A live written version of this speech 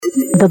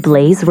The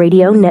Blaze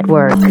Radio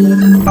Network.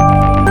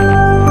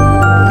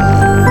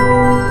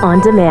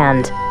 On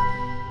demand.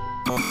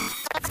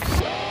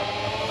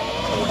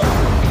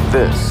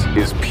 This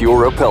is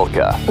Pure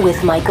Opelka.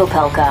 With Mike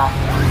Opelka.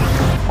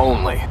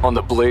 Only on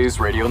the Blaze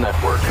Radio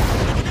Network.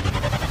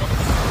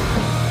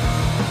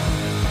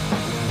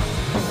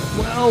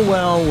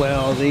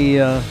 Well.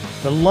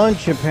 The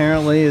lunch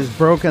apparently is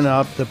broken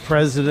up. The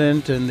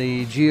president and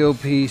the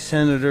GOP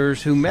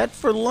senators who met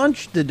for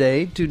lunch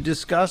today to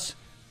discuss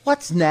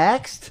what's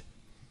next.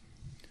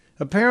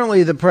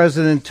 Apparently, the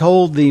president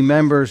told the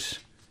members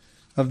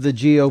of the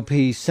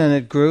GOP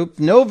Senate group,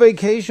 no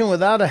vacation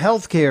without a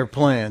health care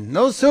plan.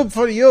 No soup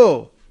for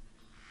you.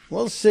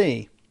 We'll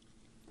see.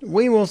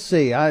 We will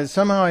see.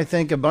 Somehow I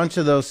think a bunch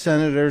of those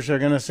senators are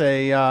going to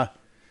say, yeah,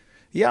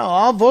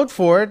 I'll vote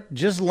for it.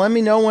 Just let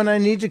me know when I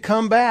need to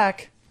come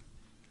back.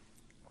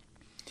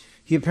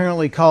 He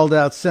apparently called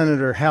out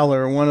Senator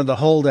Heller, one of the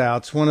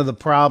holdouts, one of the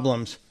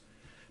problems.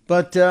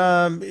 But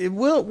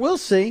we'll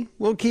see.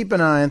 We'll keep an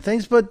eye on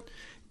things. But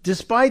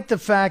despite the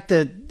fact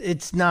that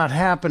it's not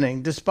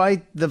happening,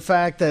 despite the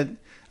fact that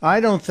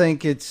I don't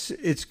think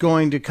it's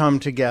going to come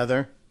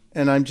together,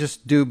 and I'm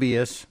just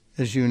dubious,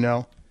 as you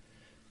know,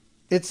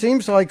 it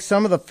seems like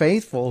some of the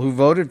faithful who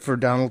voted for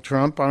Donald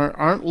Trump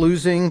aren't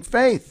losing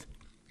faith.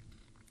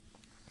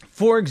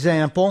 For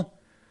example,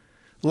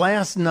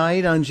 last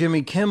night on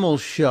Jimmy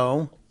Kimmel's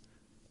show,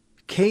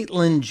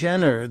 Caitlyn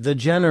Jenner, the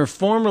Jenner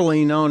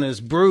formerly known as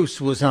Bruce,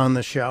 was on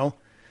the show.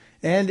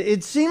 And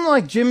it seemed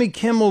like Jimmy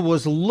Kimmel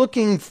was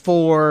looking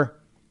for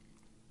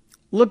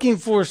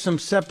some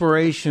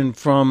separation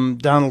from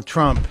Donald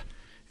Trump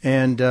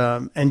and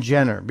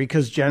Jenner,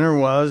 because Jenner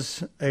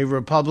was a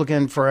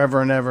Republican forever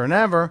and ever and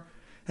ever,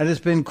 and has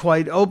been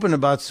quite open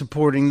about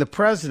supporting the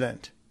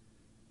president.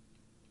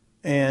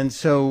 And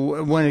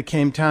so when it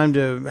came time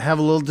to have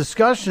a little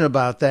discussion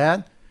about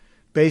that,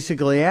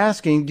 basically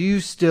asking, do you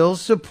still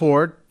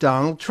support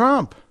Donald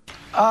Trump?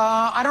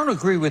 I don't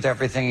agree with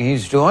everything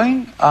he's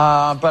doing,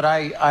 but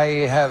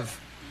I have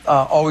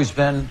always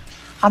been,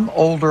 I'm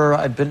older,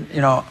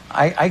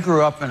 I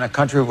grew up in a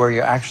country where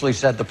you actually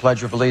said the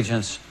Pledge of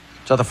Allegiance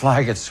to the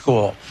flag at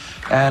school.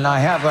 And I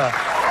have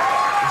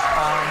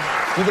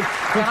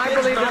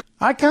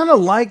I kind of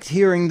liked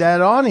hearing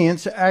that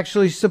audience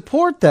actually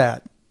support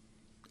that.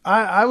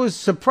 I was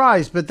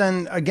surprised, but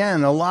then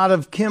again, a lot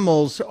of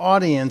Kimmel's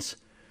audience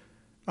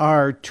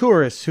are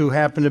tourists who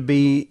happen to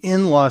be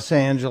in Los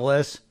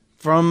Angeles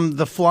from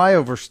the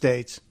flyover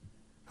states,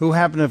 who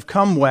happen to have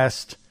come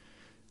west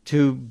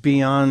to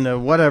be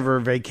on whatever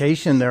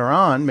vacation they're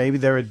on. Maybe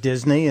they're at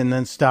Disney and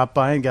then stopped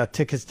by and got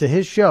tickets to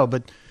his show.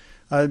 But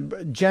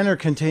Jenner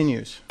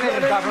continues.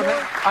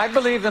 I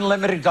believe in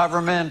limited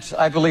government.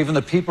 I believe in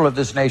the people of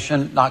this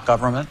nation, not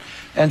government.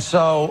 And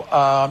so,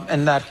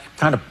 and that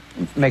kind of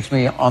makes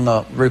me on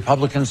the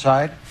Republican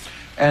side.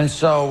 And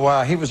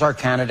so he was our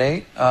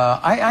candidate.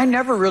 I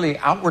never really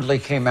outwardly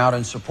came out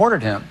and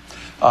supported him.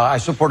 I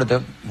supported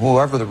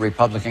whoever the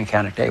Republican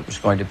candidate was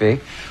going to be.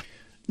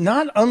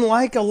 Not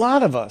unlike a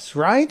lot of us,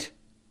 right?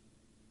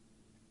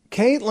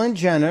 Caitlyn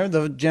Jenner,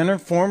 the Jenner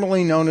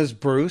formerly known as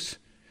Bruce,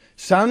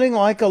 sounding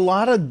like a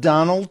lot of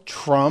Donald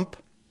Trump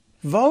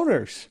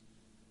voters.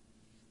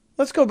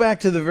 Let's go back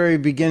to the very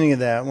beginning of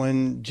that,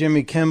 when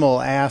Jimmy Kimmel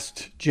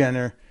asked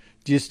Jenner,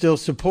 do you still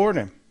support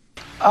him?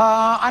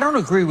 I don't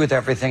agree with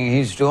everything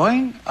he's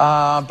doing,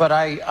 but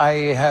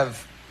I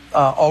have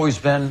always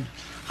been,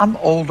 I'm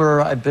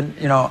older,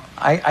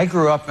 I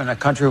grew up in a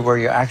country where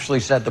you actually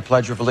said the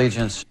Pledge of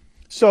Allegiance.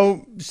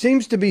 So,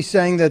 seems to be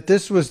saying that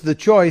this was the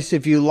choice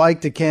if you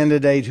liked a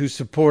candidate who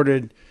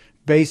supported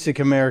basic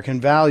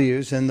American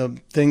values and the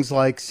things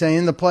like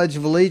saying the Pledge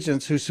of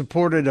Allegiance, who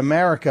supported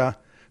America,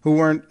 who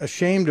weren't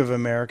ashamed of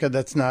America.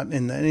 That's not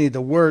in any of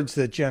the words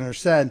that Jenner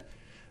said.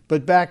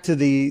 But back to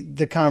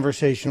the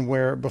conversation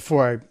where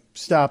before I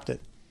stopped it.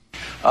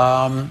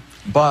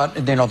 But,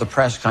 the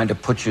press kind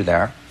of puts you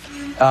there.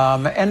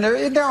 And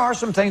there are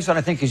some things that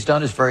I think he's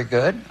done is very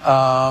good.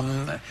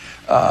 What?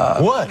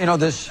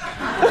 This...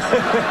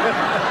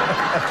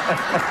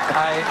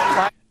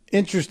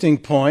 Interesting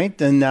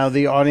point. And now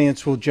the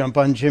audience will jump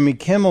on Jimmy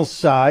Kimmel's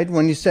side.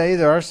 When you say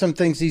there are some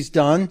things he's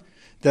done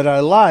that I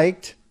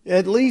liked,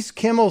 at least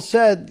Kimmel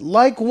said,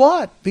 like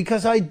what?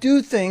 Because I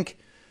do think...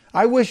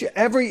 I wish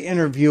every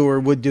interviewer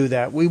would do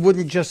that. We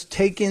wouldn't just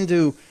take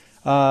into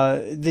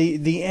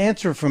the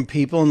answer from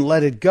people and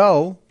let it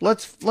go.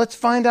 Let's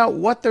find out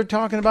what they're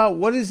talking about.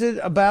 What is it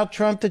about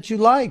Trump that you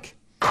like?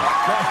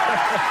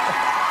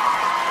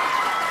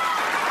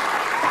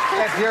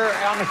 If you're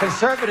on the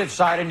conservative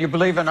side and you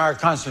believe in our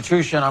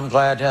Constitution, I'm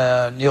glad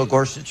Neil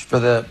Gorsuch for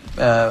the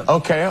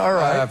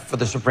for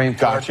the Supreme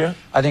Court. Gotcha.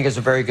 I think it's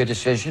a very good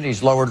decision.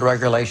 He's lowered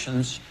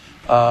regulations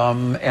in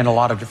a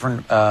lot of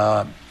different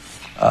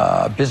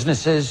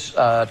businesses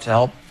to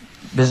help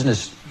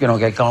business,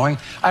 get going.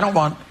 I don't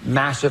want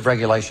massive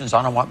regulations.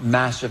 I don't want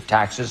massive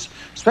taxes,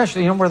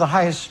 especially, we're the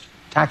highest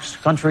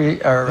taxed country.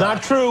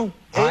 Not true.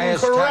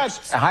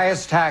 Incorrect.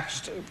 Highest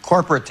taxed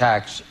corporate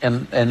tax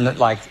in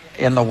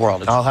the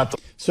world.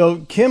 So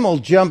Kimmel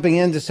jumping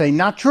in to say,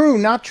 not true,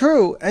 not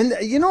true. And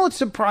you know what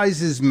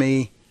surprises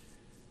me?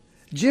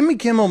 Jimmy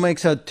Kimmel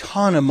makes a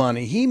ton of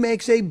money. He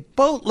makes a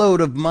boatload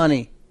of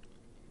money.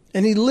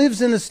 And he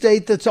lives in a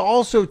state that's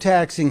also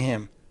taxing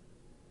him.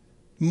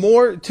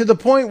 More to the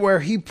point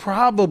where he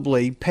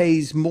probably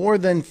pays more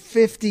than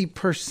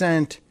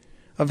 50%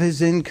 of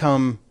his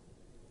income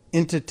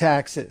into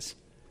taxes.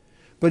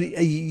 But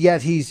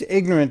yet he's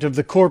ignorant of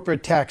the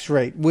corporate tax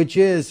rate, which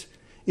is,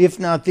 if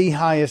not the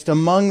highest,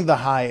 among the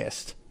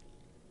highest.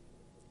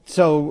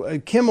 So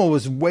Kimmel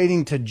was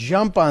waiting to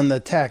jump on the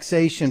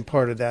taxation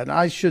part of that.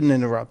 I shouldn't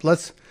interrupt.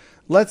 Let's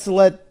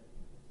let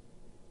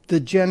the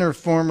Jenner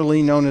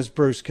formerly known as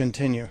Bruce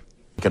continue.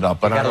 Look it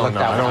up, but I don't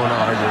know. I don't want to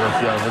argue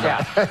with you over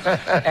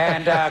that.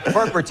 And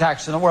corporate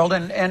tax in the world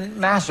and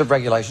massive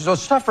regulations. So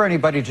it's tough for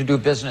anybody to do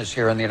business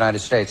here in the United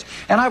States.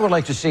 And I would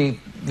like to see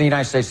the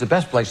United States the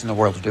best place in the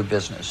world to do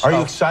business. Are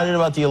you excited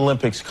about the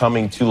Olympics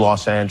coming to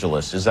Los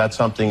Angeles? Is that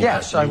something?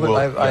 Yes, I would.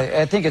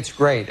 I think it's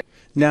great.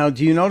 Now,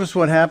 do you notice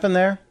what happened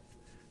there?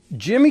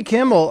 Jimmy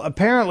Kimmel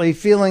apparently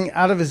feeling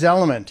out of his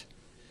element.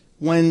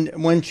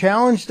 When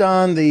challenged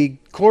on the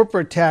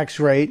corporate tax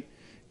rate,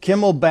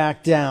 Kimmel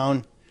backed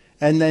down,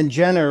 and then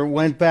Jenner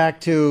went back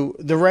to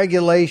the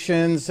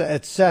regulations,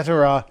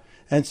 etc.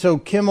 And so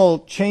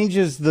Kimmel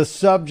changes the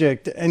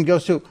subject and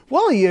goes to,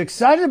 well, are you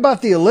excited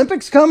about the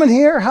Olympics coming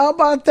here? How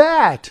about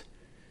that?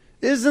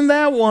 Isn't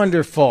that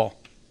wonderful?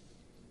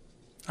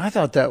 I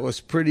thought that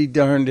was pretty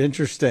darned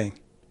interesting.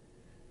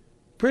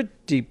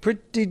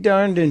 Pretty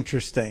darned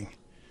interesting.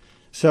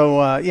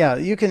 So, yeah,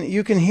 you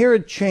can hear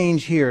it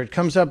change here. It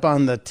comes up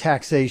on the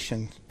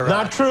taxation.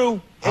 Not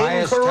true.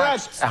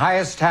 Incorrect.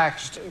 Highest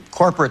taxed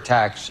corporate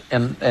tax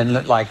in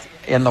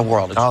the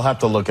world. I'll have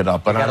to look it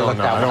up, but I don't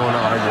know. I don't want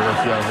to argue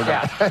with you over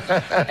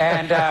that.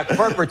 And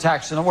corporate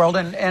tax in the world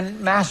and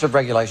massive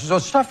regulations. So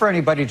it's tough for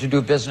anybody to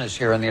do business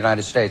here in the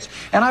United States.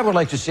 And I would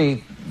like to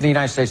see the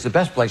United States the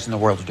best place in the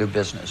world to do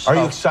business. Are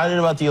you excited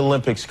about the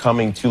Olympics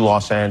coming to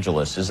Los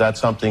Angeles? Is that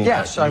something?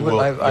 Yes, I would.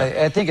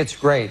 I think it's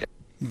great.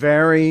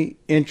 Very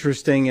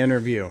interesting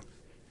interview.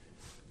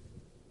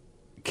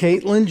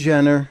 Caitlyn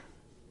Jenner,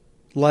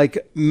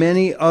 like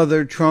many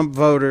other Trump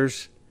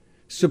voters,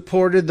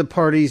 supported the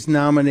party's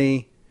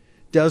nominee,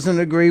 doesn't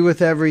agree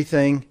with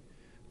everything,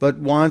 but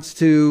wants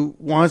to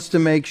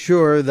make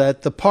sure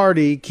that the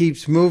party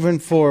keeps moving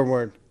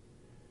forward.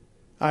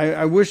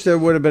 I wish there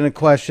would have been a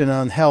question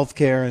on health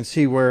care and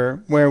see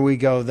where we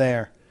go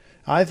there.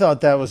 I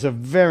thought that was a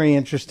very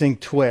interesting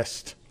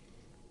twist.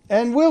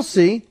 And we'll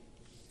see.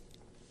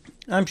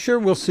 I'm sure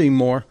we'll see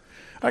more.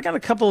 I got a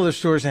couple other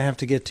stories I have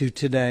to get to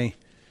today.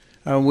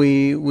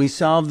 We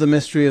solved the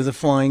mystery of the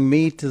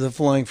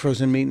flying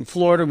frozen meat in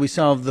Florida. We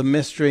solved the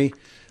mystery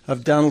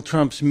of Donald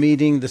Trump's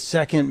meeting, the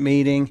second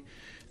meeting.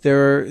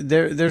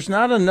 There's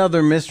not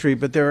another mystery,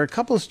 but there are a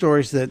couple of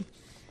stories that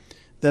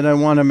I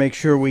want to make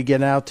sure we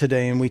get out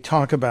today and we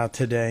talk about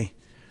today.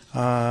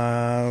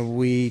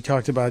 We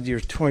talked about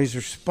your toys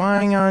are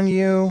spying on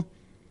you.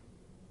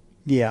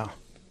 Yeah,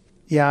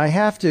 I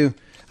have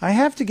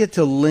to get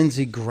to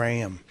Lindsey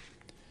Graham.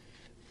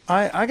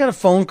 I got a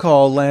phone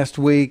call last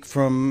week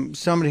from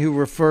somebody who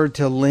referred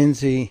to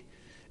Lindsey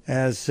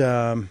as,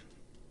 I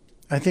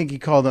think he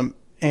called him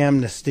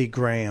Amnesty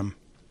Graham.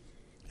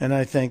 And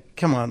I think,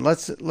 come on,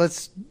 let's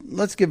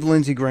give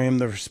Lindsey Graham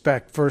the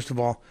respect, first of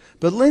all.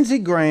 But Lindsey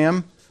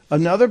Graham,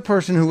 another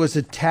person who was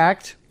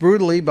attacked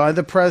brutally by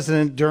the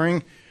president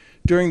during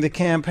the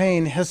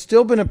campaign, has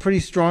still been a pretty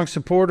strong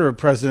supporter of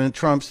President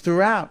Trump's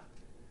throughout.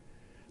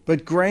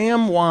 But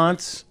Graham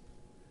wants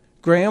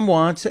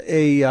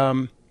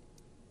a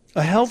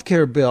health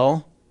care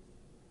bill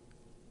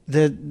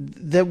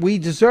that we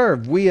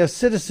deserve. We as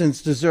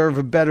citizens deserve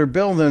a better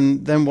bill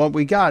than what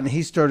we got. And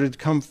he started to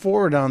come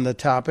forward on the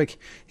topic.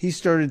 He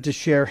started to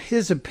share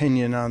his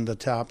opinion on the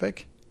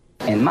topic.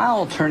 And my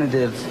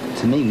alternative,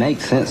 to me,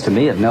 makes sense to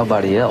me if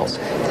nobody else.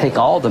 Take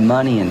all the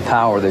money and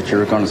power that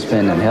you're going to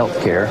spend in health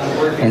care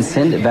and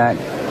send it back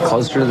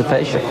closer to the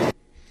patient.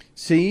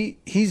 See,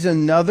 he's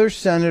another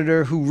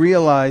senator who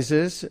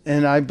realizes,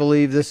 and I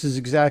believe this is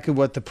exactly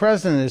what the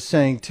president is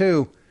saying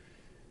too,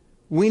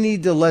 we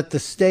need to let the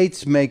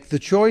states make the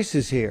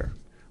choices here.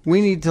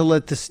 We need to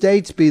let the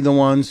states be the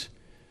ones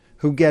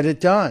who get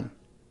it done.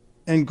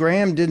 And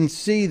Graham didn't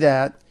see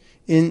that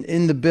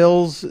in the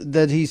bills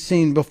that he's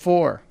seen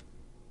before.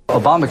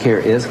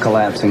 Obamacare is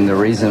collapsing. The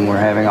reason we're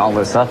having all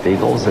this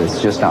upheaval is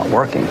it's just not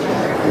working.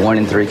 1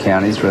 in 3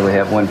 counties really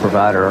have one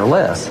provider or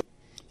less.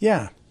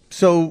 Yeah.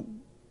 So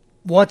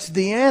what's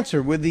the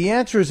answer? Well, the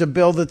answer is a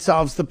bill that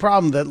solves the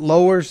problem, that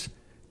lowers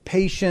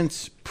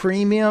patients'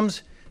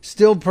 premiums,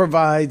 still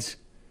provides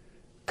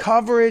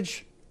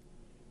coverage.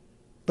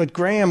 But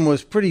Graham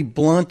was pretty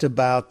blunt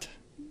about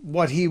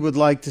what he would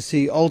like to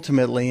see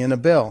ultimately in a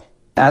bill.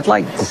 I'd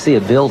like to see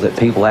a bill that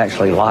people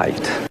actually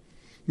liked.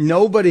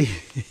 Nobody,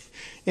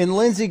 in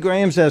Lindsey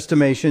Graham's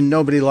estimation,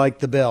 nobody liked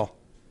the bill.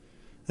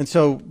 And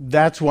so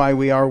that's why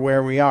we are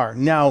where we are.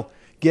 Now,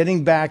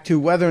 getting back to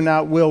whether or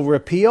not we'll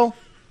repeal,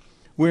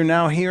 we're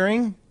now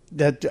hearing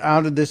that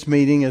out of this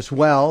meeting as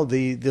well,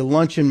 the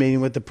luncheon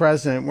meeting with the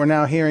president, we're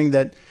now hearing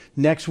that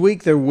next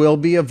week there will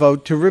be a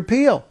vote to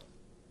repeal.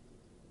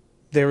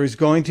 There is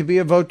going to be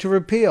a vote to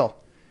repeal.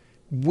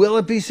 Will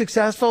it be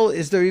successful?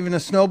 Is there even a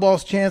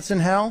snowball's chance in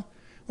hell?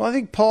 Well, I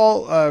think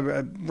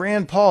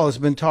Rand Paul has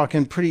been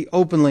talking pretty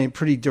openly and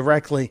pretty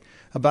directly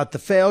about the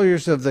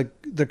failures of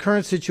the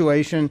current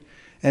situation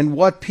and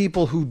what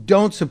people who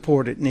don't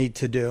support it need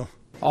to do.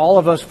 All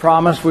of us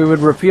promised we would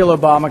repeal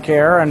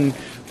Obamacare, and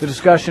the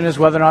discussion is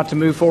whether or not to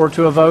move forward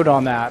to a vote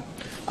on that.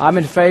 I'm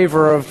in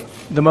favor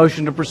of the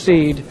motion to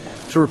proceed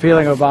to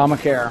repealing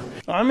Obamacare.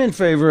 I'm in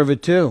favor of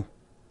it too.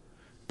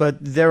 But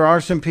there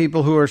are some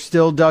people who are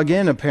still dug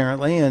in,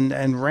 apparently,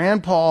 and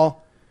Rand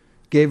Paul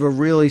gave a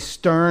really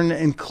stern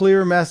and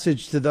clear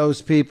message to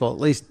those people. At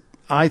least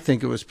I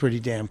think it was pretty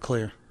damn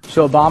clear.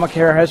 So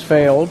Obamacare has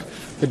failed.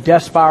 The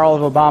death spiral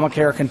of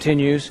Obamacare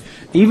continues.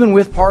 Even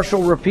with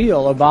partial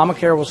repeal,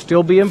 Obamacare will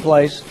still be in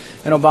place,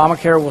 and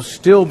Obamacare will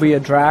still be a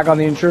drag on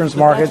the insurance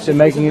markets and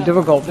making it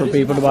difficult for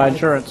people to buy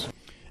insurance.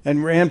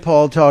 And Rand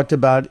Paul talked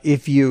about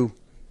if you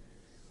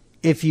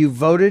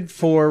voted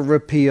for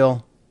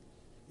repeal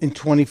in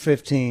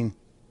 2015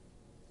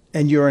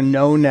 and you're a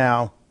no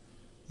now,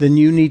 then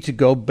you need to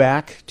go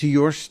back to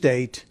your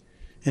state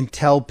and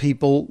tell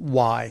people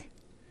why.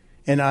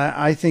 And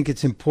I think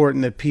it's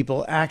important that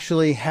people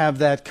actually have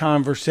that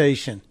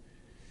conversation,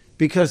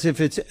 because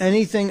if it's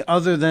anything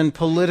other than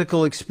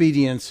political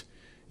expedience,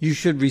 you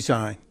should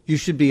resign. You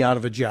should be out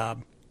of a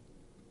job.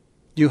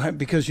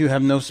 Because you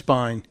have no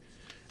spine.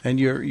 And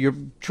you're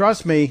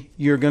trust me,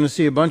 you're going to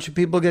see a bunch of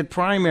people get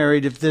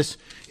primaried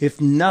if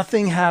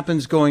nothing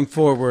happens going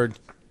forward.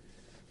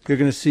 You're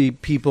going to see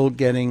people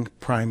getting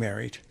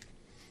primaried.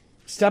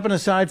 Stepping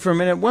aside for a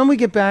minute, when we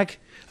get back,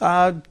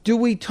 do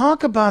we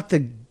talk about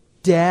the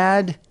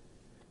dad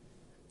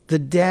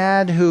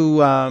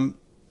who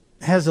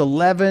has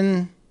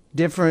 11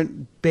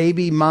 different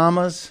baby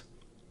mamas,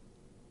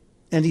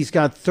 and he's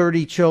got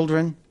 30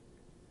 children,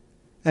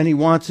 and he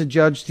wants a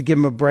judge to give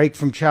him a break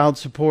from child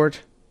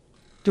support?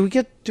 Do we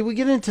get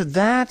into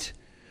that?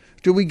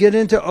 Do we get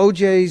into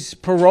OJ's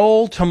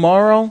parole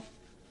tomorrow?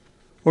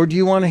 Or do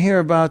you want to hear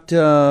about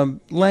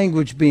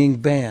language being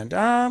banned?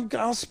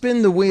 I'll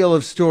spin the wheel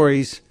of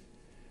stories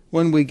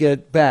when we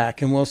get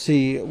back, and we'll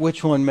see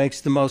which one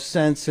makes the most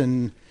sense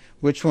and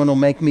which one will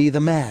make me the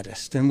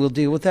maddest. And we'll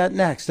deal with that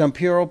next on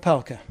Pure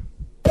Opelka.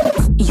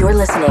 You're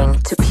listening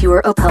to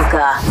Pure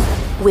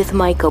Opelka with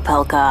Mike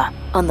Opelka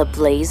on the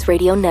Blaze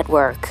Radio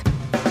Network.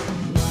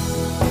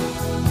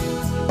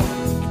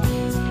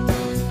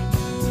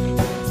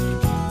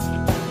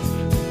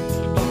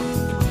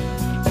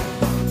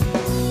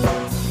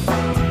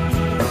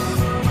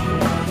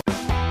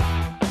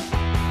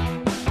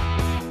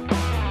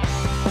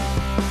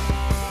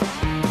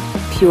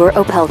 Pure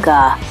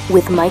Opelka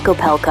with Mike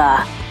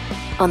Opelka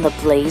on the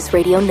Blaze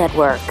Radio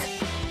Network.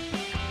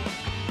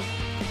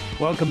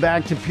 Welcome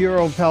back to Pure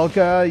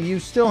Opelka. You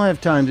still have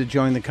time to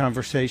join the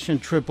conversation.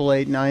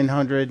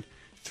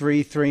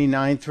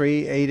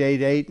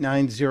 888-900-3393,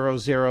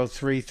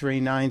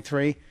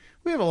 888-900-3393.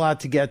 We have a lot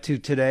to get to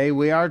today.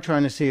 We are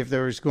trying to see if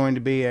there is going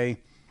to be a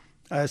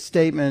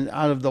statement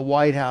out of the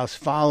White House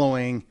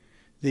following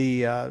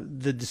the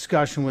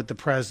discussion with the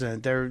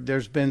president.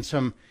 There's been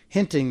some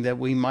hinting that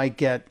we might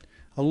get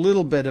a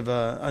little bit of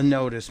a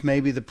notice.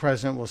 Maybe the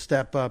president will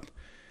step up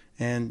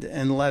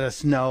and let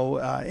us know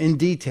in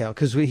detail,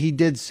 because he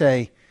did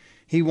say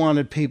he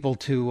wanted people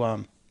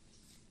to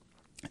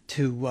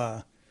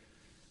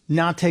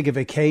not take a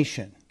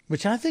vacation,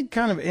 which I think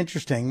kind of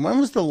interesting. When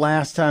was the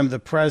last time the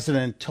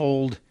president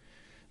told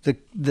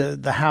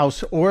the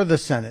House or the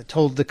Senate,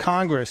 told the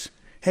Congress,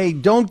 hey,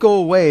 don't go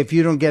away if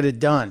you don't get it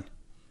done?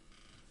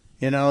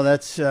 You know,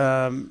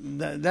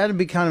 that'd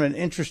be kind of an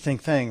interesting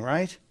thing,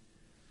 right?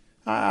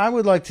 I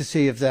would like to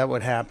see if that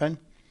would happen.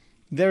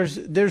 There's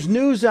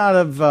news out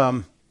of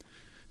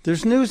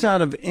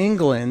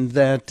England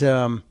that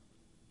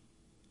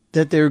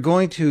they're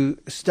going to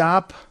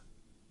stop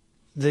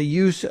the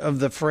use of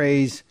the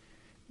phrase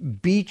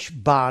beach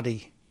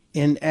body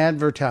in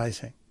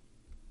advertising.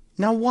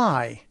 Now,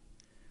 why?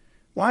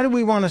 Why do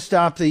we want to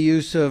stop the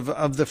use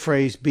of the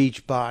phrase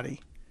beach body?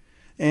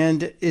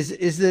 And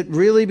is it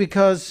really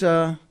because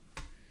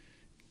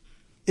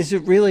is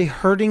it really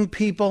hurting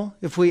people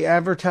if we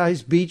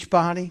advertise beach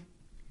body?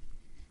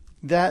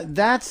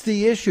 That's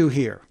the issue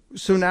here.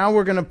 So now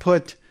we're going to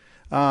put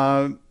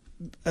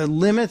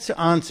limits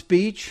on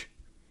speech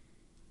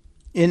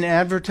in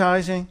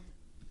advertising.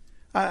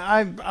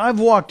 I've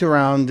walked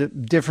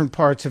around different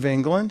parts of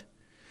England,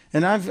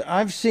 and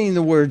I've seen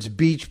the words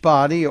beach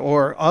body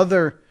or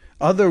other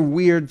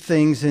weird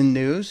things in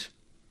news.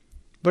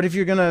 But if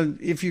you're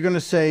gonna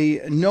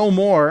say no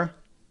more,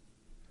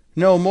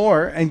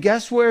 and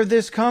guess where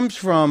this comes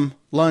from,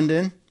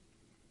 London?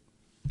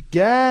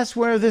 Guess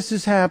where this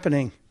is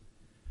happening?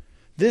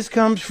 This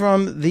comes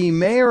from the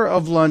mayor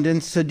of London,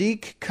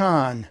 Sadiq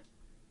Khan,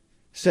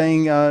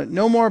 saying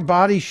no more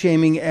body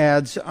shaming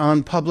ads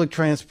on public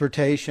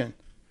transportation.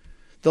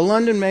 The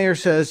London mayor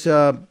says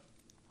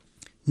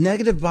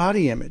Negative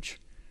body image.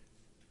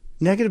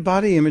 Negative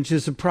body image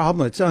is a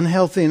problem. It's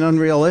unhealthy and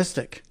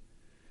unrealistic.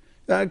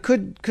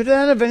 Could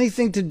that have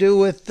anything to do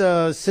with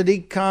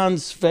Sadiq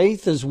Khan's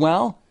faith as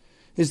well?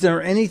 Is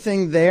there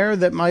anything there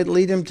that might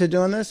lead him to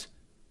doing this?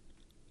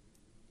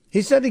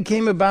 He said he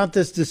came about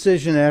this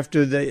decision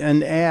after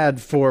an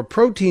ad for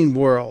Protein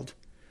World,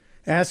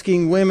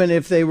 asking women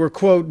if they were,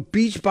 quote,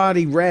 beach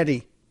body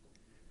ready.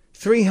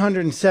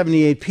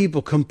 378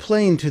 people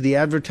complained to the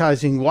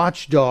advertising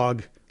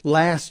watchdog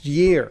last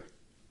year.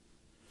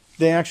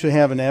 They actually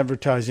have an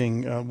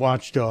advertising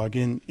watchdog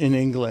in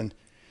England.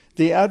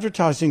 The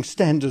Advertising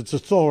Standards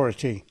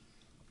Authority.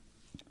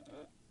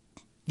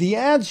 The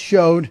ads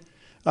showed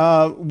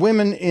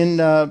women in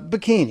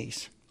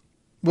bikinis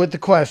with the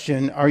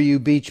question, are you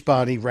beach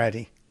body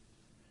ready?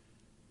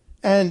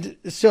 And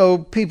so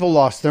people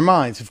lost their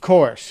minds, of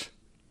course.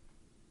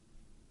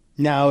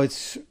 Now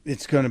it's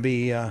going to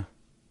be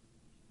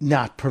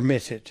not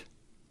permitted.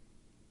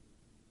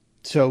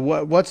 So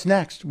what's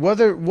next? What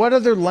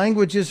other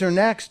languages are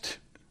next,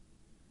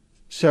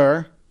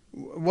 sir?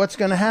 What's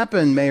going to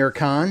happen, Mayor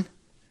Khan?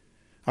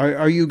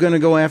 Are you going to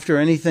go after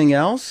anything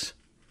else?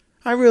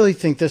 I really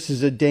think this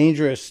is a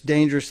dangerous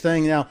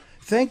thing. Now,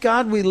 thank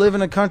God we live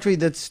in a country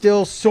that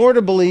still sort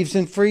of believes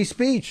in free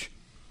speech.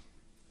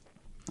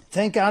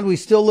 Thank God we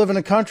still live in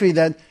a country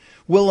that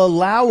will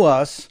allow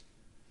us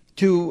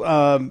to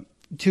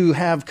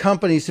have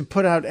companies to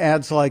put out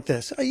ads like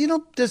this.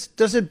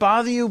 Does it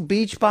bother you,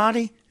 beach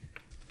body?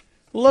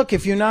 Look,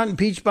 if you're not in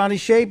beach body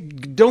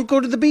shape, don't go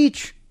to the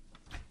beach.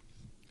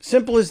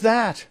 Simple as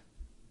that.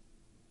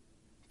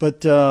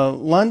 But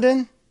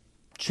London,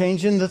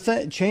 changing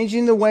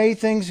the way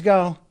things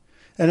go.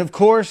 And of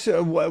course,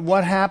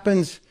 what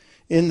happens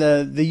in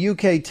the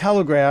UK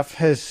Telegraph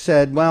has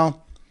said,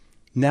 well,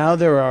 now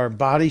there are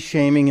body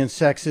shaming and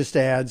sexist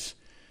ads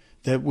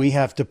that we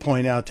have to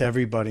point out to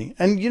everybody.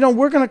 And,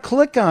 we're going to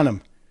click on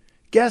them.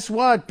 Guess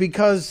what?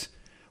 Because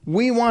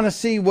we want to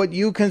see what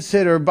you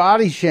consider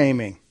body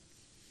shaming.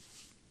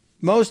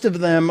 Most of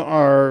them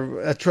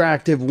are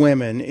attractive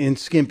women in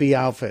skimpy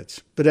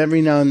outfits, but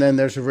every now and then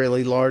there's a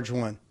really large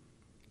one.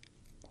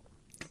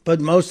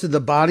 But most of the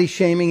body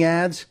shaming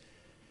ads,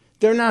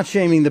 they're not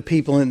shaming the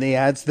people in the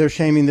ads, they're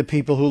shaming the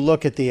people who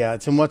look at the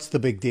ads. And what's the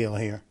big deal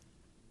here?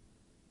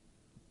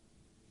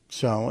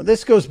 So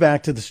this goes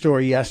back to the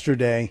story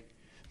yesterday,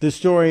 the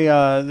story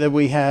that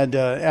we had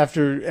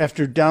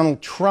after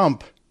Donald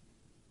Trump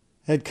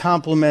had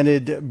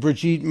complimented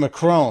Brigitte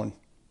Macron,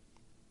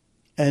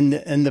 and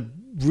the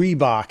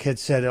Reebok had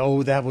said,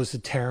 oh, that was a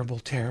terrible,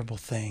 terrible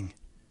thing.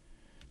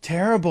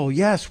 Terrible,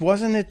 yes.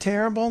 Wasn't it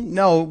terrible?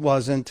 No, it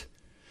wasn't.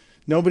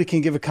 Nobody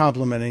can give a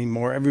compliment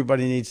anymore.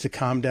 Everybody needs to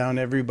calm down.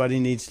 Everybody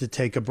needs to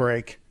take a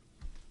break.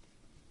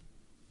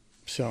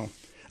 So,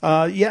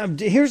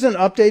 here's an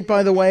update,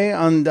 by the way,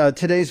 on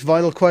today's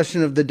vital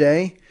question of the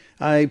day.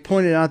 I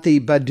pointed out the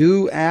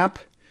Badoo app,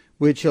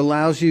 which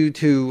allows you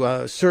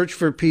to search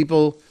for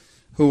people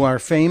who are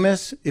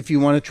famous. If you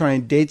want to try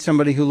and date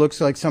somebody who looks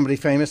like somebody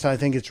famous, I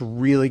think it's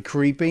really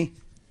creepy.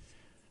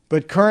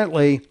 But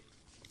currently,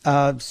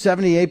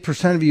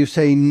 78% of you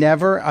say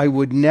never. I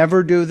would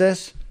never do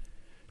this.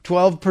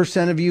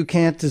 12% of you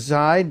can't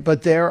decide.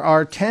 But there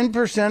are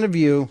 10% of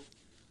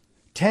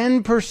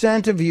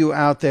you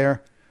out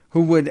there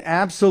who would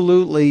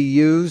absolutely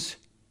use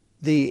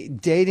the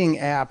dating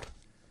app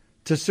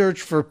to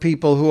search for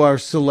people who are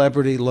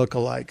celebrity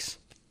lookalikes.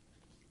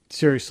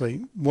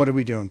 Seriously, what are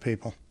we doing,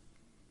 people?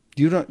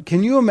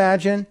 Can you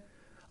imagine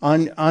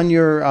on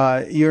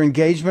your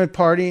engagement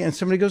party and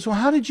somebody goes, well,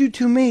 how did you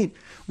two meet?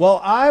 Well,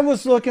 I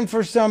was looking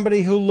for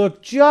somebody who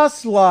looked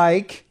just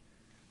like,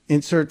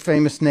 insert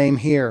famous name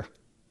here.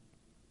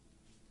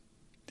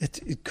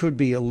 It could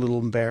be a little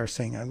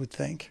embarrassing, I would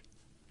think.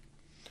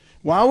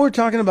 While we're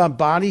talking about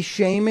body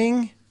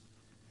shaming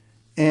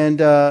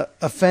and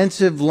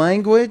offensive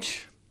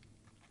language,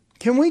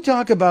 can we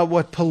talk about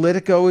what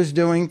Politico is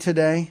doing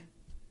today?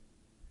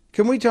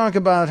 Can we talk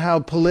about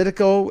how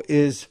Politico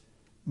is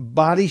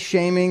body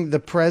shaming the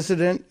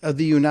President of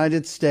the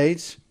United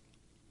States?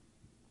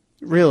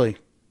 Really?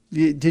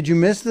 Did you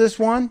miss this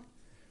one?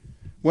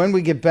 When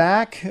we get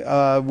back,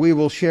 we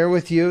will share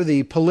with you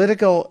the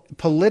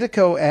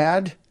Politico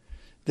ad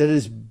that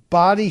is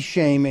body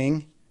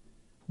shaming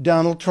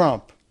Donald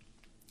Trump.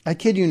 I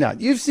kid you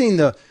not. You've seen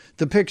the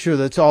picture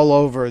that's all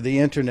over the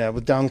internet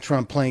with Donald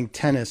Trump playing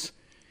tennis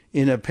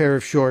in a pair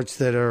of shorts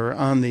that are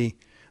on the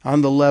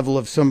level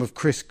of some of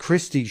Chris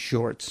Christie's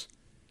shorts.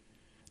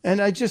 And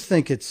I just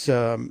think it's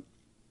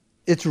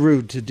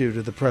rude to do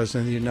to the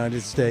President of the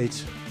United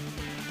States.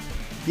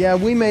 Yeah,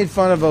 we made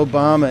fun of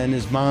Obama and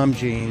his mom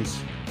jeans.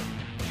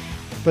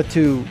 But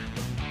to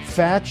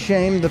fat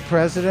shame the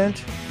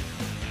President?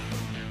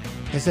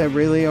 Is that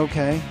really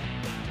okay?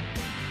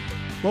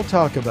 We'll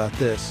talk about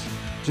this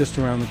just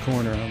around the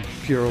corner on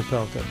Pure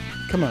Opelka.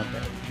 Come on,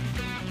 man.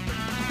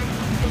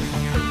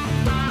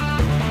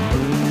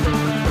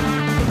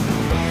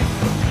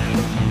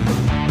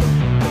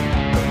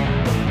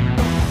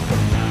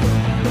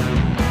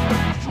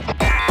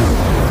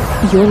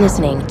 You're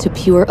listening to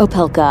Pure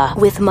Opelka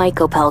with Mike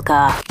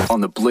Opelka on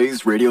the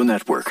Blaze Radio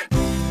Network.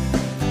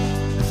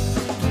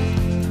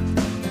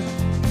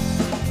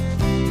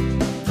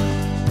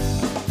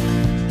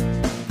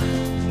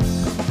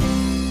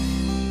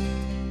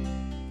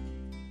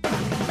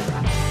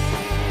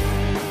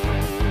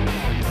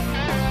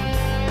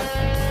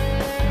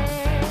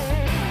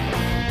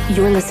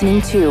 You're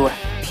listening to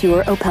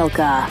Pure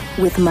Opelka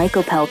with Mike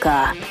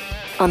Opelka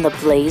on the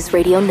Blaze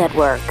Radio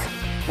Network.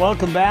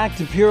 Welcome back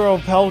to Pure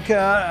Opelka.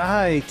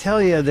 I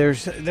tell you,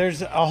 there's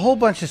a whole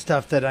bunch of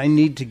stuff that I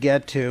need to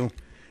get to.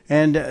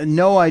 And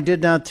no, I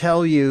did not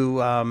tell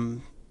you.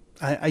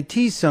 I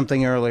teased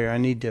something earlier. I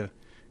need to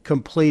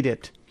complete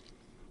it.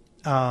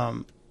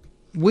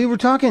 We were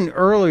talking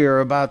earlier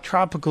about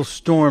Tropical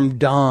Storm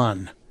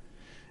Dawn.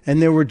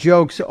 And there were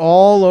jokes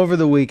all over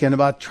the weekend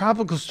about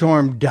Tropical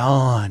Storm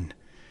Dawn.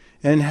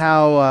 And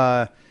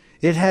how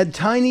it had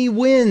tiny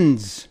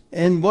winds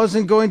and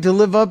wasn't going to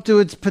live up to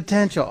its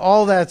potential.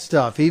 All that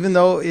stuff, even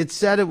though it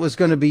said it was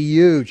going to be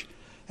huge.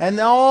 And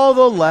all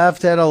the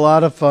left had a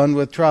lot of fun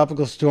with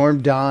Tropical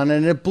Storm Dawn,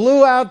 and it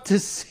blew out to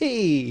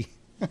sea.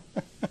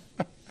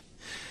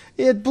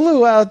 It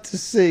blew out to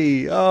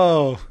sea.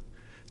 Oh,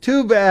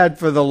 too bad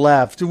for the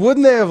left.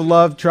 Wouldn't they have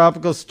loved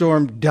Tropical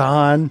Storm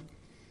Dawn?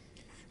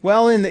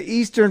 Well, in the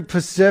Eastern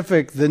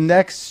Pacific, the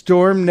next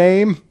storm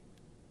name...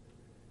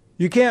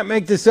 You can't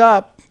make this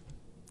up.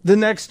 The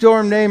next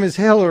storm name is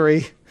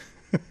Hillary.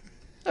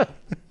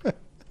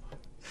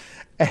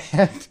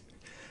 And,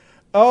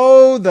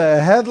 oh,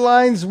 the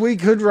headlines we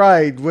could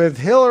write with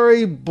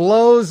Hillary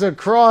blows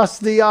across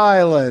the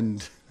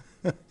island.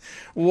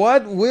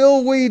 What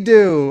will we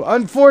do?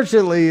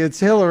 Unfortunately, it's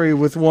Hillary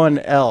with one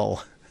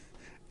L.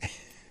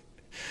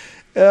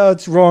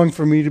 It's wrong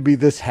for me to be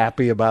this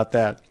happy about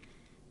that.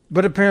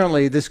 But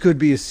apparently this could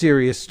be a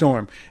serious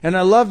storm. And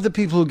I love the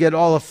people who get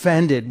all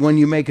offended when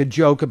you make a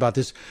joke about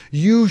this.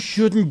 You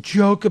shouldn't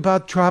joke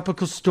about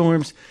tropical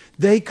storms.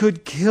 They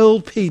could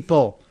kill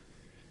people.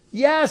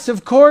 Yes,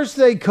 of course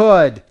they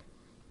could.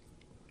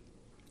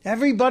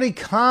 Everybody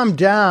calm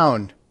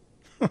down.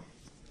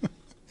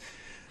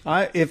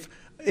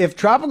 If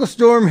Tropical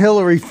Storm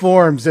Hillary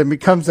forms and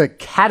becomes a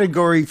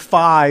Category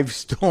 5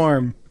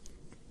 storm,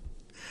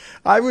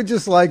 I would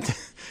just like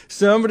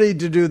somebody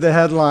to do the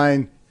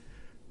headline,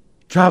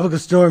 Tropical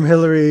Storm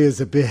Hillary is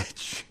a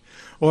bitch.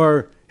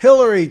 Or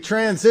Hillary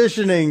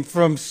transitioning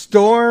from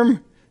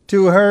storm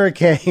to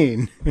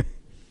hurricane.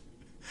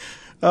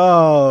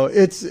 Oh,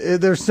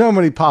 there's so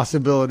many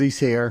possibilities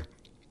here.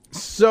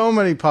 So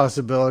many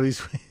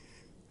possibilities.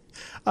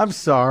 I'm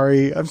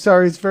sorry.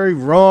 It's very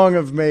wrong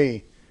of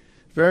me.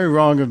 Very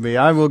wrong of me.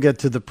 I will get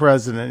to the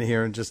president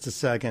here in just a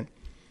second.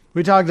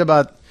 We talked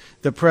about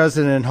the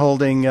president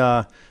holding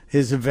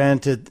his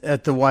event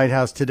at the White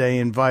House today,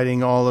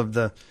 inviting all of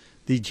the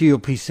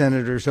GOP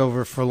senators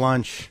over for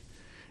lunch,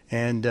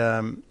 and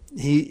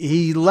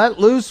he let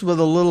loose with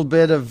a little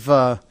bit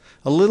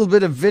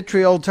of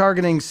vitriol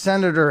targeting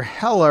Senator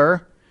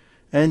Heller.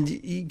 And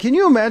can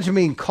you imagine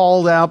being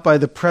called out by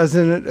the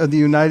President of the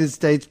United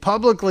States,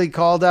 publicly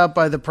called out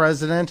by the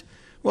President?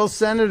 Well,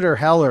 Senator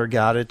Heller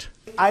got it.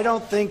 I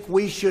don't think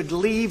we should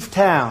leave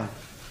town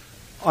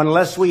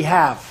unless we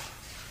have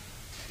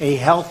a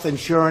health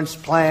insurance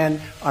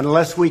plan,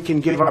 unless we can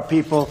give our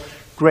people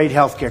great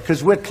health care,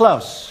 because we're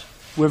close.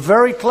 We're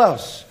very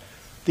close.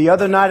 The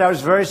other night I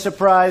was very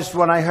surprised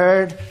when I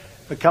heard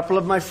a couple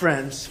of my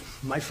friends,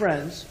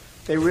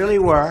 they really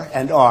were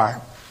and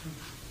are.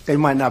 They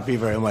might not be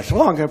very much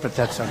longer, but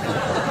that's okay.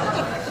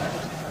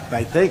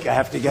 I think I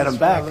have to get them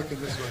back.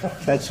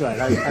 That's right.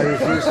 I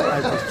refuse.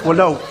 Well,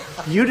 no,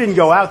 you didn't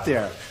go out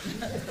there.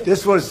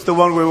 This was the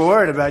one we were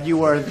worried about. You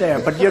weren't there,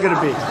 but you're going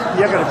to be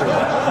there.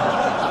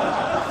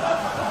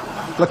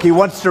 Look, he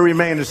wants to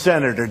remain a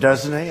senator,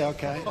 doesn't he?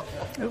 Okay.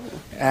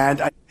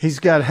 And he's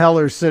got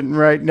Heller sitting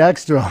right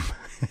next to him.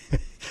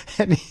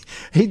 And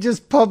he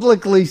just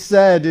publicly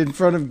said in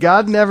front of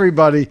God and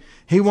everybody,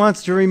 he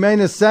wants to remain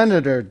a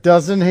senator,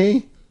 doesn't he?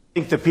 I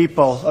think the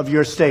people of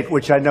your state,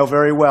 which I know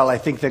very well, I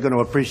think they're going to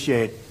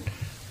appreciate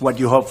what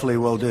you hopefully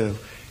will do.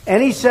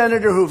 Any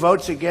senator who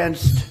votes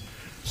against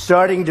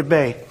starting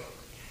debate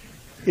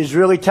is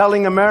really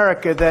telling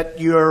America that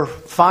you're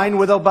fine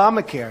with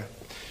Obamacare.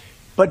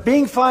 But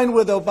being fine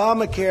with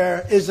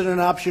Obamacare isn't an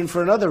option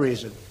for another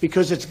reason,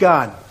 because it's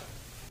gone.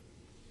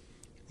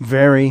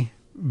 Very,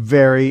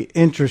 very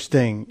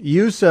interesting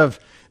use of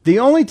the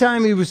only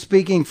time he was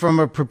speaking from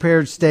a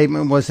prepared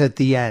statement was at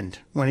the end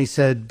when he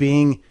said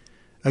being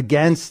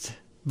against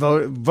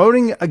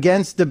voting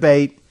against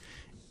debate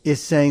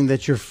is saying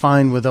that you're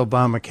fine with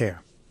Obamacare.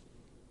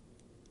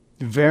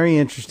 Very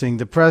interesting.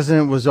 The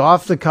president was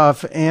off the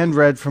cuff and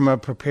read from a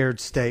prepared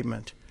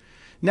statement.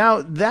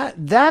 Now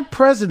that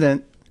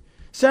president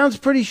sounds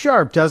pretty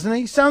sharp, doesn't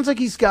he? Sounds like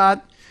he's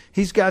got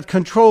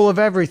control of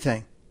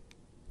everything.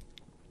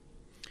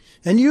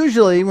 And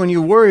usually when you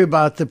worry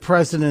about the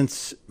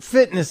president's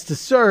fitness to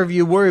serve,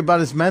 you worry about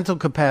his mental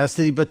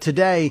capacity. But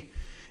today,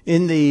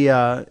 in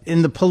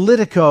the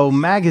Politico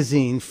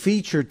magazine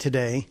feature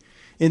today,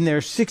 in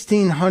their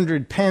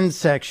 1600 pen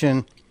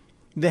section,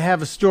 they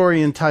have a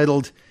story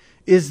entitled,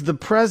 "Is the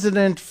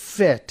President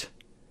Fit?"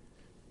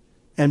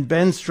 And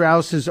Ben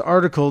Strauss's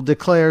article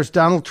declares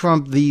Donald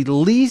Trump the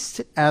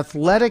least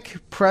athletic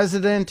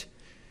president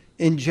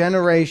in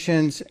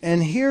generations.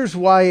 And here's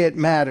why it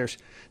matters.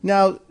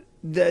 Now,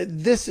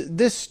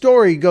 this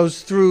story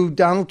goes through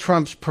Donald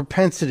Trump's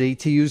propensity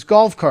to use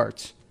golf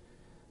carts.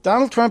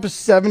 Donald Trump is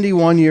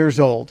 71 years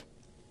old.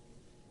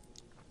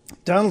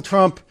 Donald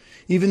Trump,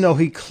 even though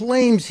he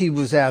claims he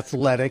was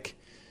athletic,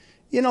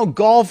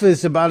 golf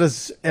is about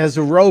as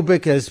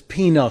aerobic as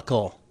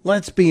pinochle.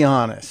 Let's be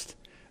honest.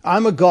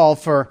 I'm a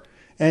golfer,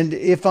 and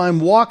if I'm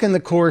walking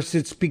the course,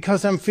 it's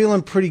because I'm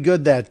feeling pretty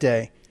good that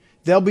day.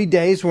 There'll be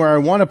days where I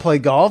want to play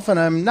golf, and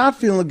I'm not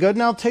feeling good,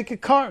 and I'll take a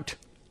cart.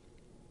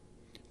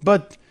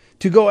 But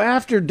to go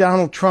after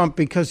Donald Trump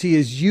because he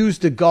has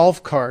used a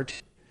golf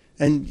cart,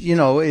 and,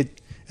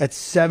 at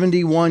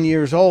 71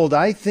 years old,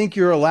 I think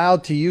you're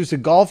allowed to use a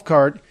golf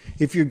cart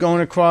if you're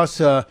going across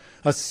a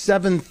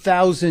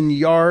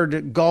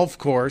 7,000-yard golf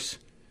course.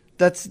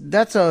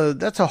 That's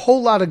a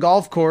whole lot of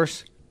golf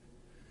course.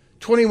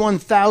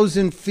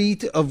 21,000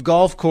 feet of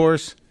golf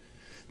course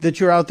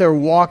that you're out there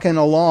walking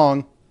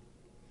along.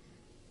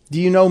 Do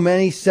you know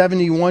many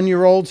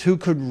 71-year-olds who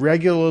could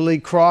regularly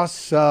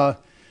cross,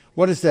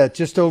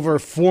 just over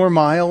 4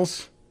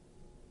 miles?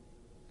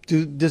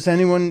 Does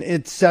anyone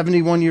at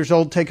 71 years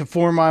old take a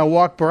 4-mile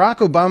walk? Barack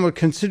Obama,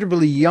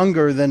 considerably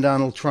younger than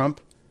Donald Trump.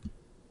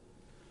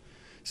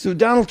 So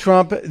Donald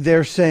Trump,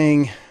 they're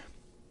saying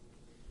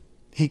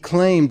he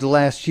claimed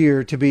last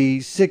year to be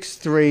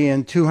 6'3"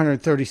 and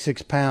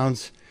 236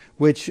 pounds,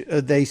 which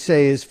they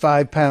say is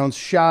 5 pounds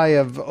shy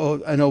of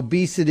an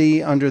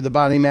obesity under the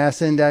body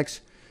mass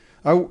index.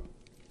 Are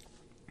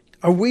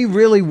we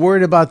really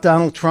worried about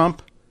Donald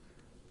Trump?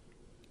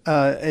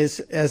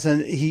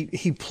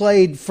 He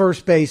played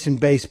first base in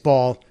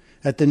baseball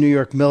at the New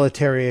York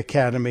Military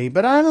Academy,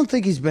 but I don't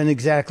think he's been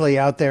exactly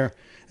out there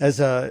as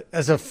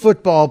a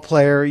football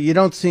player. You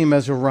don't see him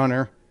as a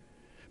runner.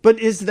 But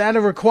is that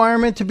a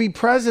requirement to be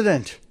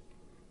president?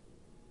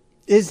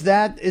 Is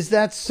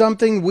that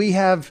something we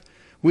have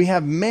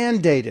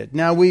mandated?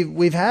 Now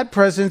we've had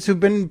presidents who've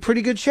been in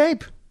pretty good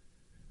shape.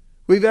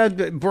 We've had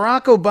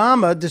Barack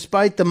Obama,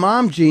 despite the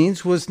mom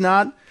genes, was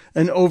not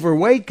an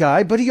overweight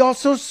guy, but he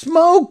also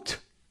smoked.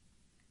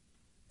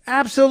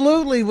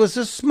 Absolutely was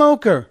a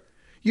smoker.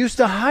 Used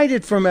to hide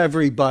it from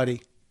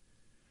everybody.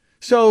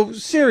 So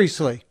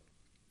seriously,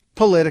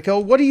 Politico,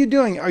 what are you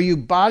doing? Are you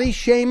body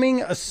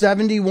shaming a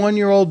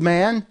 71-year-old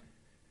man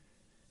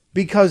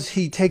because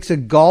he takes a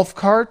golf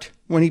cart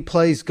when he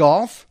plays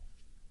golf?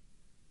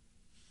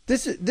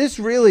 This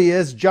really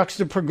is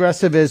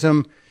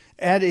juxtaprogressivism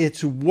at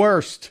its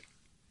worst.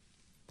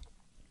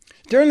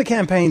 During the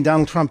campaign,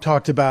 Donald Trump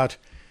talked about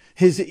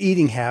his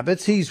eating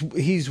habits.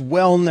 He's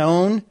well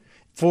known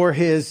for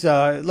his,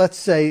 let's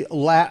say,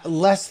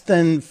 less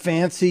than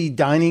fancy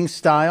dining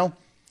style.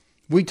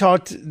 We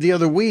talked the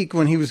other week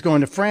when he was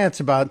going to France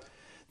about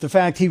the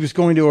fact he was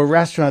going to a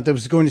restaurant that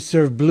was going to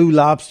serve blue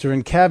lobster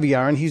and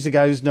caviar, and he's a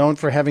guy who's known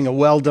for having a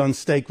well-done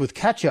steak with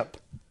ketchup.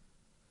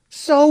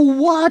 So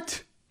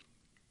what?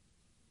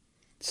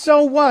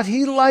 So what?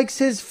 He likes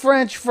his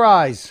French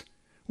fries.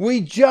 We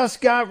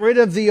just got rid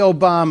of the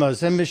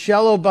Obamas and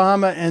Michelle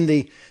Obama and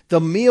the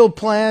meal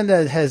plan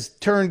that has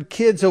turned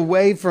kids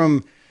away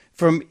from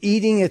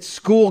eating at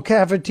school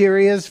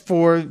cafeterias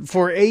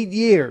for 8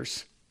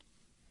 years.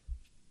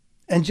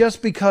 And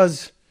just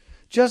because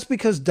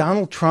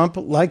Donald Trump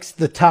likes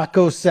the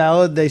taco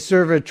salad they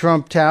serve at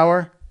Trump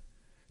Tower,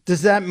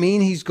 does that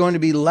mean he's going to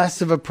be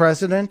less of a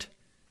president?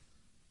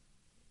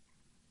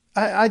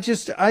 I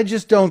just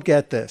don't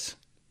get this.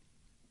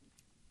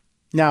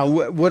 Now,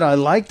 would I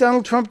like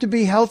Donald Trump to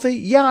be healthy?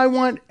 Yeah, I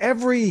want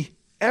every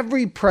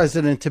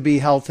president to be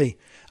healthy.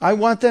 I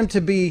want them to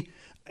be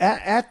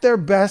at their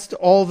best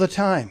all the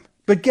time.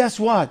 But guess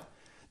what?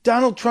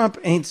 Donald Trump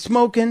ain't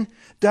smoking.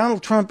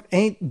 Donald Trump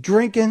ain't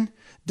drinking.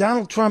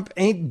 Donald Trump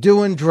ain't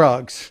doing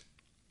drugs.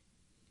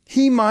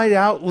 He might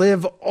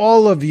outlive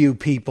all of you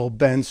people,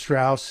 Ben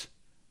Strauss.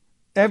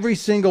 Every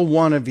single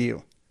one of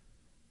you.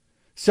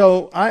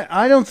 So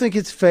I don't think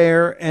it's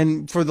fair,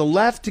 and for the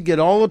left to get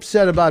all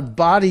upset about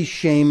body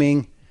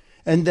shaming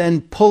and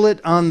then pull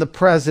it on the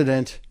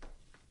president,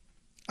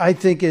 I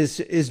think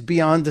is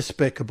beyond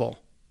despicable.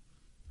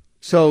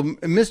 So,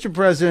 Mr.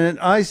 President,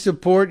 I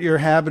support your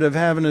habit of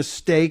having a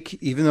steak,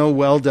 even though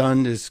well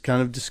done is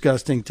kind of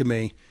disgusting to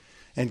me.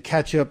 And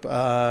ketchup,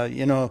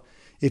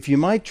 if you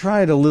might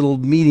try it a little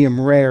medium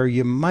rare,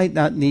 you might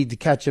not need the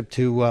ketchup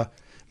to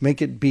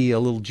make it be a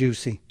little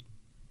juicy.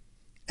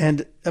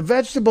 And a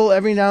vegetable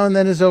every now and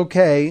then is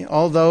okay,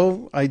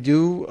 although I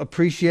do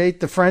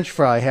appreciate the French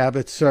fry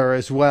habit, sir,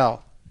 as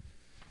well.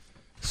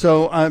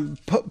 So,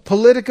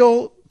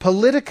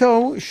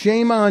 Politico,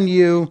 shame on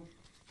you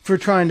for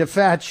trying to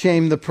fat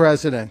shame the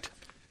president.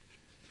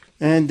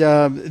 And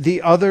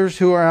the others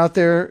who are out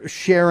there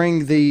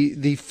sharing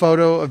the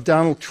photo of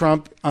Donald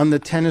Trump on the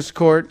tennis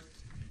court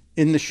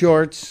in the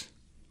shorts,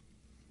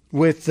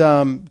 with,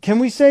 can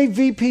we say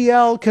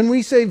VPL? Can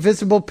we say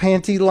visible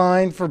panty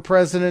line for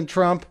President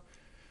Trump?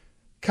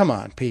 Come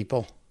on,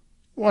 people.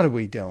 What are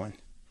we doing?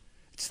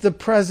 It's the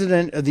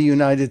President of the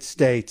United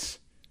States.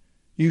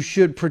 You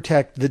should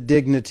protect the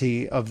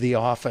dignity of the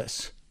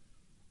office,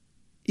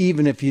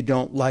 even if you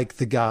don't like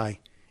the guy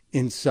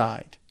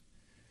inside.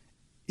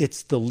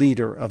 It's the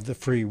leader of the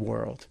free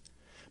world.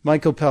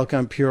 Mike Opelka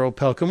on Pure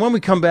Opelka. And when we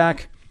come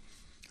back,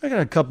 I got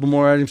a couple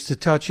more items to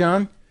touch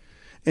on.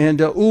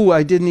 And,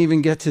 I didn't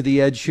even get to the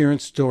Ed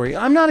Sheeran story.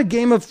 I'm not a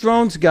Game of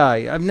Thrones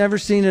guy. I've never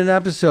seen an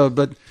episode,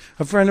 but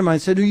a friend of mine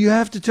said, you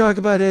have to talk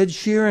about Ed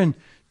Sheeran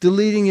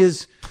deleting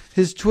his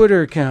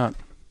Twitter account.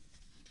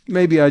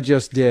 Maybe I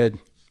just did.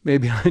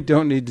 Maybe I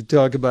don't need to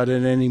talk about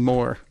it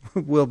anymore.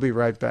 We'll be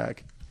right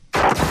back.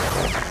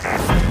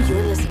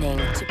 You're listening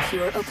to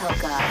Pure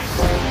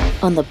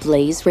Opelka on the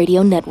Blaze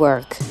Radio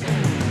Network.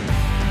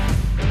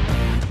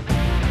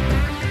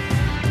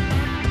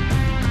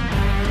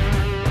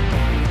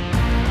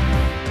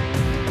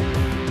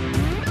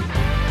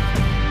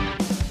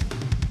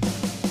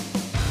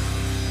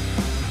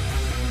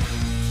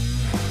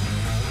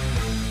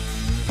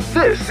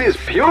 This is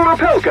Pure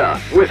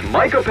Opelka with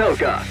Mike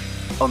Opelka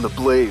on the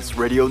Blaze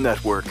Radio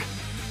Network.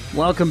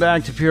 Welcome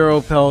back to Pure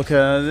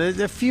Opelka. There's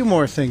a few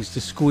more things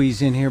to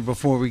squeeze in here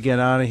before we get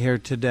out of here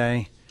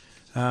today.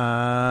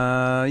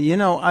 I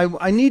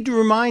need to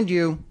remind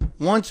you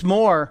once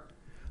more,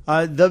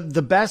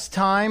 the best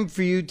time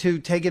for you to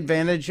take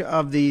advantage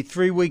of the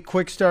 3-week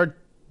quick start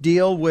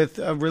deal with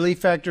Relief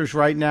Factors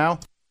right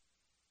now.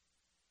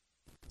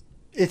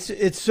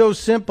 It's so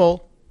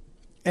simple.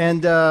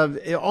 And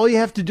all you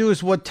have to do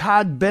is what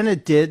Todd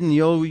Bennett did, and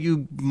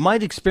you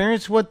might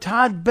experience what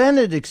Todd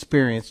Bennett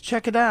experienced.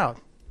 Check it out.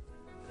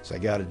 So I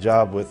got a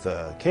job with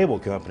a cable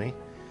company,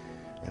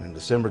 and in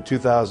December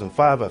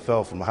 2005, I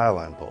fell from a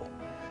Highline pole.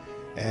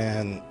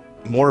 And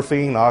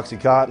morphine,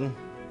 Oxycontin,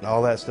 and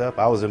all that stuff,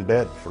 I was in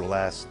bed for the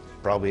last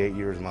probably 8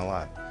 years of my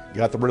life.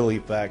 Got the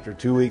Relief Factor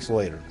 2 weeks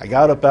later. I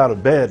got up out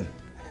of bed.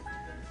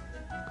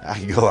 I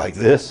could go like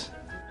this.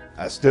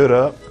 I stood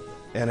up,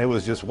 and it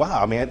was just,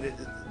 wow. I mean,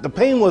 the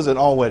pain wasn't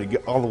all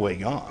the way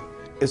gone.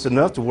 It's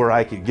enough to where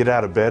I could get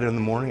out of bed in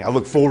the morning. I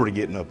look forward to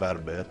getting up out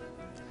of bed.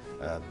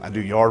 I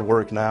do yard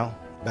work now,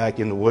 back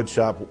in the wood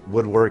shop,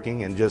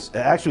 woodworking, and just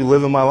actually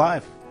living my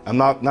life. I'm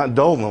not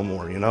dull no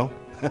more, you know?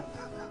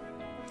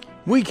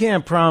 We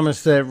can't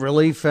promise that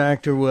Relief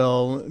Factor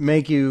will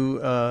make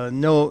you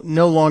no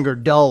longer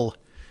dull,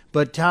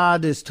 but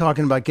Todd is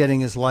talking about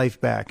getting his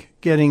life back,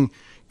 getting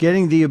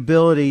the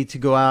ability to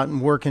go out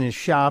and work in his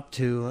shop,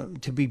 to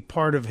be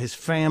part of his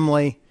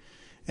family.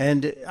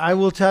 And I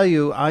will tell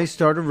you, I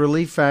started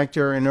Relief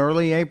Factor in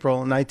early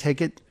April, and I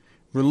take it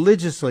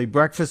religiously,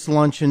 breakfast,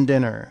 lunch, and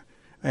dinner.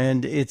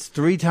 And it's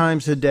 3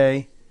 times a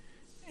day,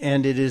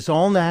 and it is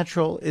all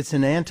natural. It's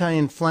an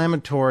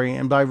anti-inflammatory,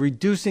 and by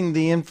reducing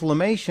the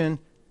inflammation,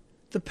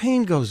 the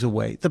pain goes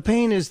away. The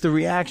pain is the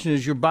reaction,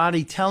 is your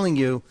body telling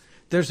you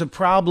there's a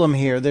problem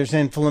here, there's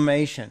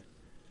inflammation.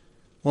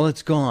 Well,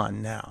 it's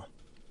gone now.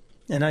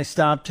 And I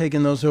stopped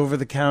taking those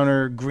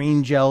over-the-counter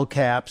green gel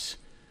caps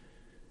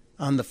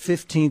on the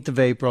 15th of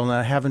April, and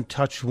I haven't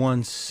touched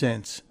one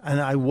since.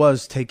 And I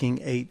was taking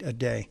 8 a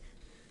day.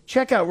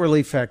 Check out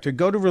Relief Factor.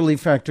 Go to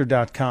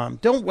ReliefFactor.com.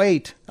 Don't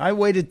wait. I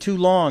waited too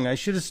long. I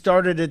should have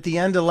started at the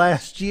end of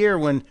last year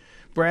when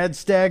Brad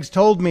Staggs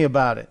told me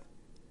about it.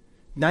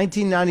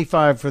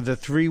 $19.95 for the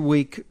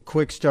 3-week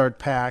quick start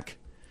pack.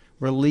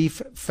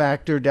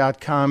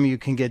 ReliefFactor.com. You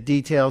can get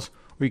details,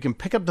 or you can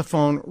pick up the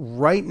phone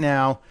right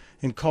now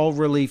and call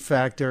Relief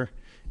Factor.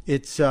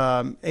 It's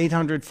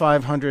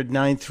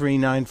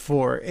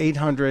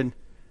 800-500-9394,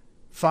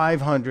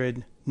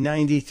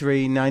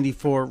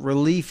 800-500-9394,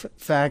 Relief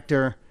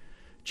Factor.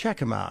 Check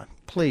them out,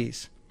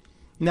 please.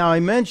 Now, I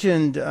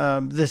mentioned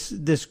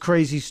this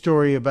crazy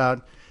story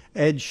about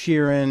Ed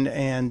Sheeran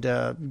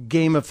and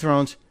Game of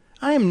Thrones.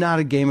 I am not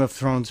a Game of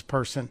Thrones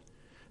person.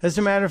 As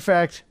a matter of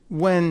fact,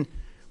 when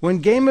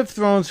Game of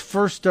Thrones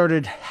first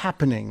started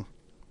happening,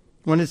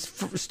 when it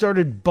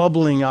started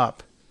bubbling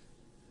up,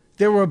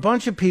 there were a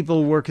bunch of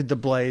people who work at the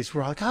Blaze who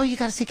were like, oh, you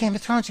got to see Game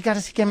of Thrones. You got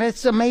to see Game of Thrones.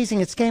 It's amazing.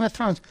 It's Game of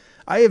Thrones.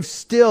 I have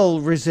still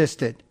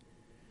resisted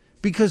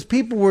because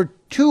people were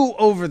too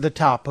over the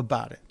top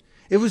about it.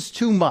 It was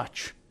too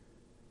much.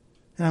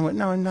 And I went,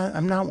 no,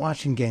 I'm not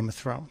watching Game of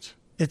Thrones.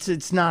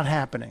 It's not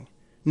happening.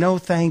 No,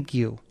 thank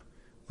you,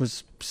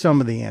 was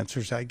some of the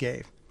answers I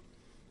gave.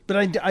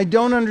 But I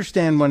don't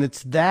understand when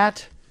it's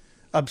that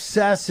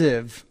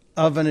obsessive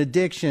of an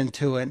addiction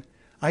to it.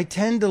 I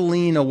tend to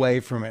lean away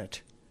from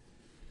it.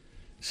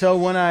 So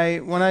when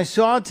I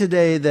saw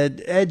today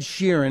that Ed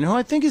Sheeran, who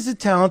I think is a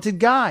talented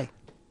guy,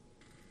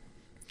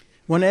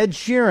 when Ed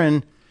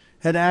Sheeran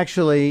had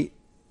actually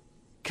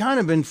kind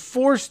of been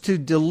forced to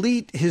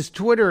delete his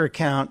Twitter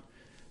account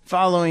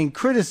following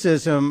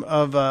criticism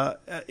of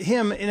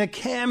him in a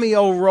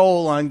cameo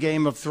role on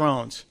Game of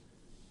Thrones.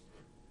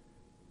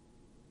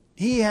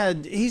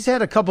 He's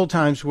had a couple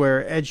times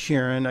where Ed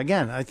Sheeran,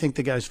 again, I think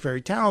the guy's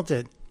very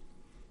talented,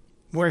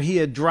 where he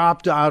had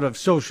dropped out of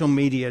social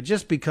media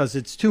just because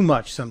it's too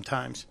much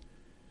sometimes.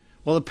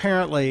 Well,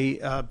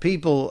 apparently,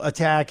 people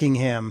attacking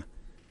him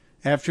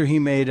after he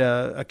made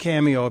a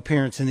cameo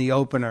appearance in the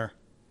opener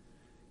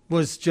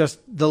was just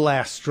the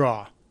last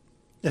straw.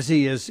 As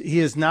he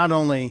is not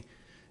only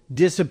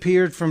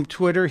disappeared from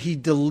Twitter, he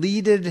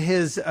deleted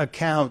his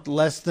account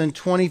less than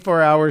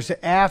 24 hours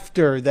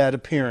after that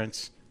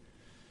appearance.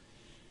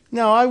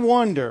 Now, I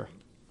wonder,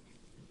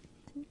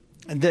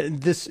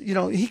 this,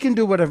 he can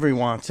do whatever he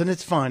wants, and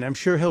it's fine. I'm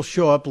sure he'll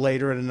show up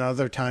later at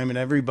another time, and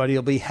everybody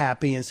will be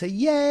happy and say,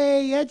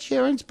 yay, Ed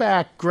Sheeran's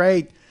back.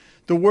 Great.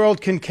 The world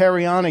can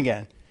carry on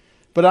again.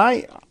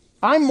 But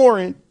I'm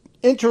more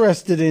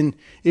interested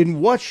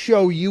in what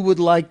show you would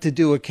like to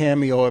do a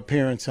cameo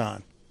appearance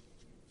on.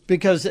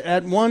 Because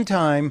at one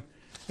time,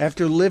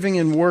 after living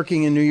and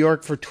working in New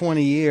York for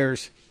 20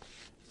 years,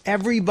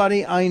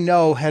 everybody I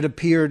know had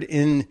appeared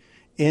in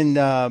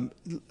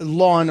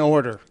Law and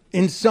Order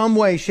in some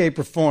way, shape,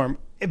 or form.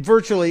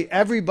 Virtually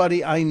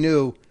everybody I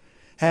knew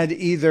had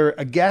either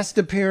a guest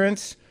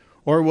appearance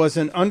or was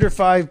an under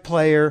 5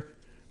 player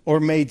or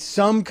made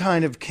some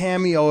kind of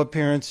cameo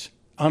appearance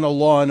on a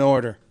Law and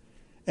Order.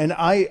 And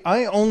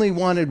I only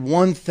wanted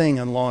one thing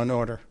on Law and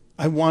Order.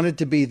 I wanted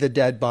to be the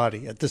dead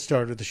body at the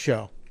start of the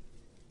show.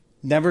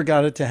 Never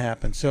got it to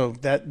happen. So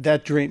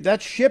that dream,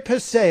 that ship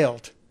has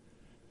sailed.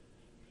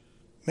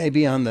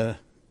 Maybe on the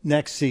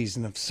next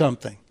season of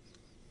something.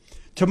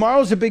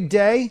 Tomorrow's a big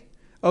day.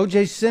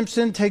 O.J.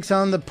 Simpson takes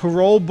on the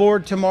parole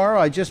board tomorrow.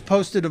 I just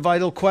posted a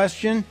vital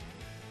question.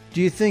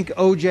 Do you think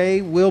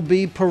O.J. will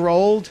be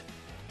paroled?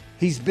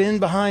 He's been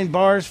behind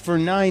bars for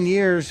 9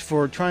 years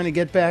for trying to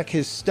get back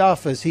his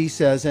stuff, as he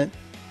says it.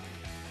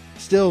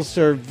 Still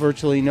served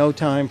virtually no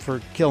time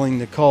for killing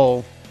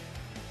Nicole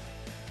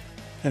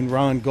and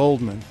Ron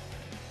Goldman.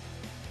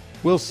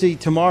 We'll see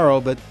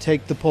tomorrow, but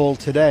take the poll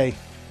today.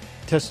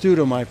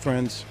 Testudo, my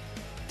friends.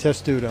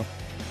 Testudo.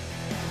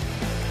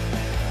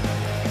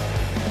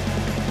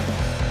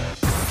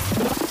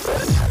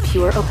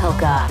 Pure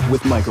Opelka.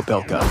 With Mike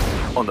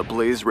Opelka on the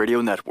Blaze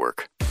Radio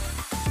Network.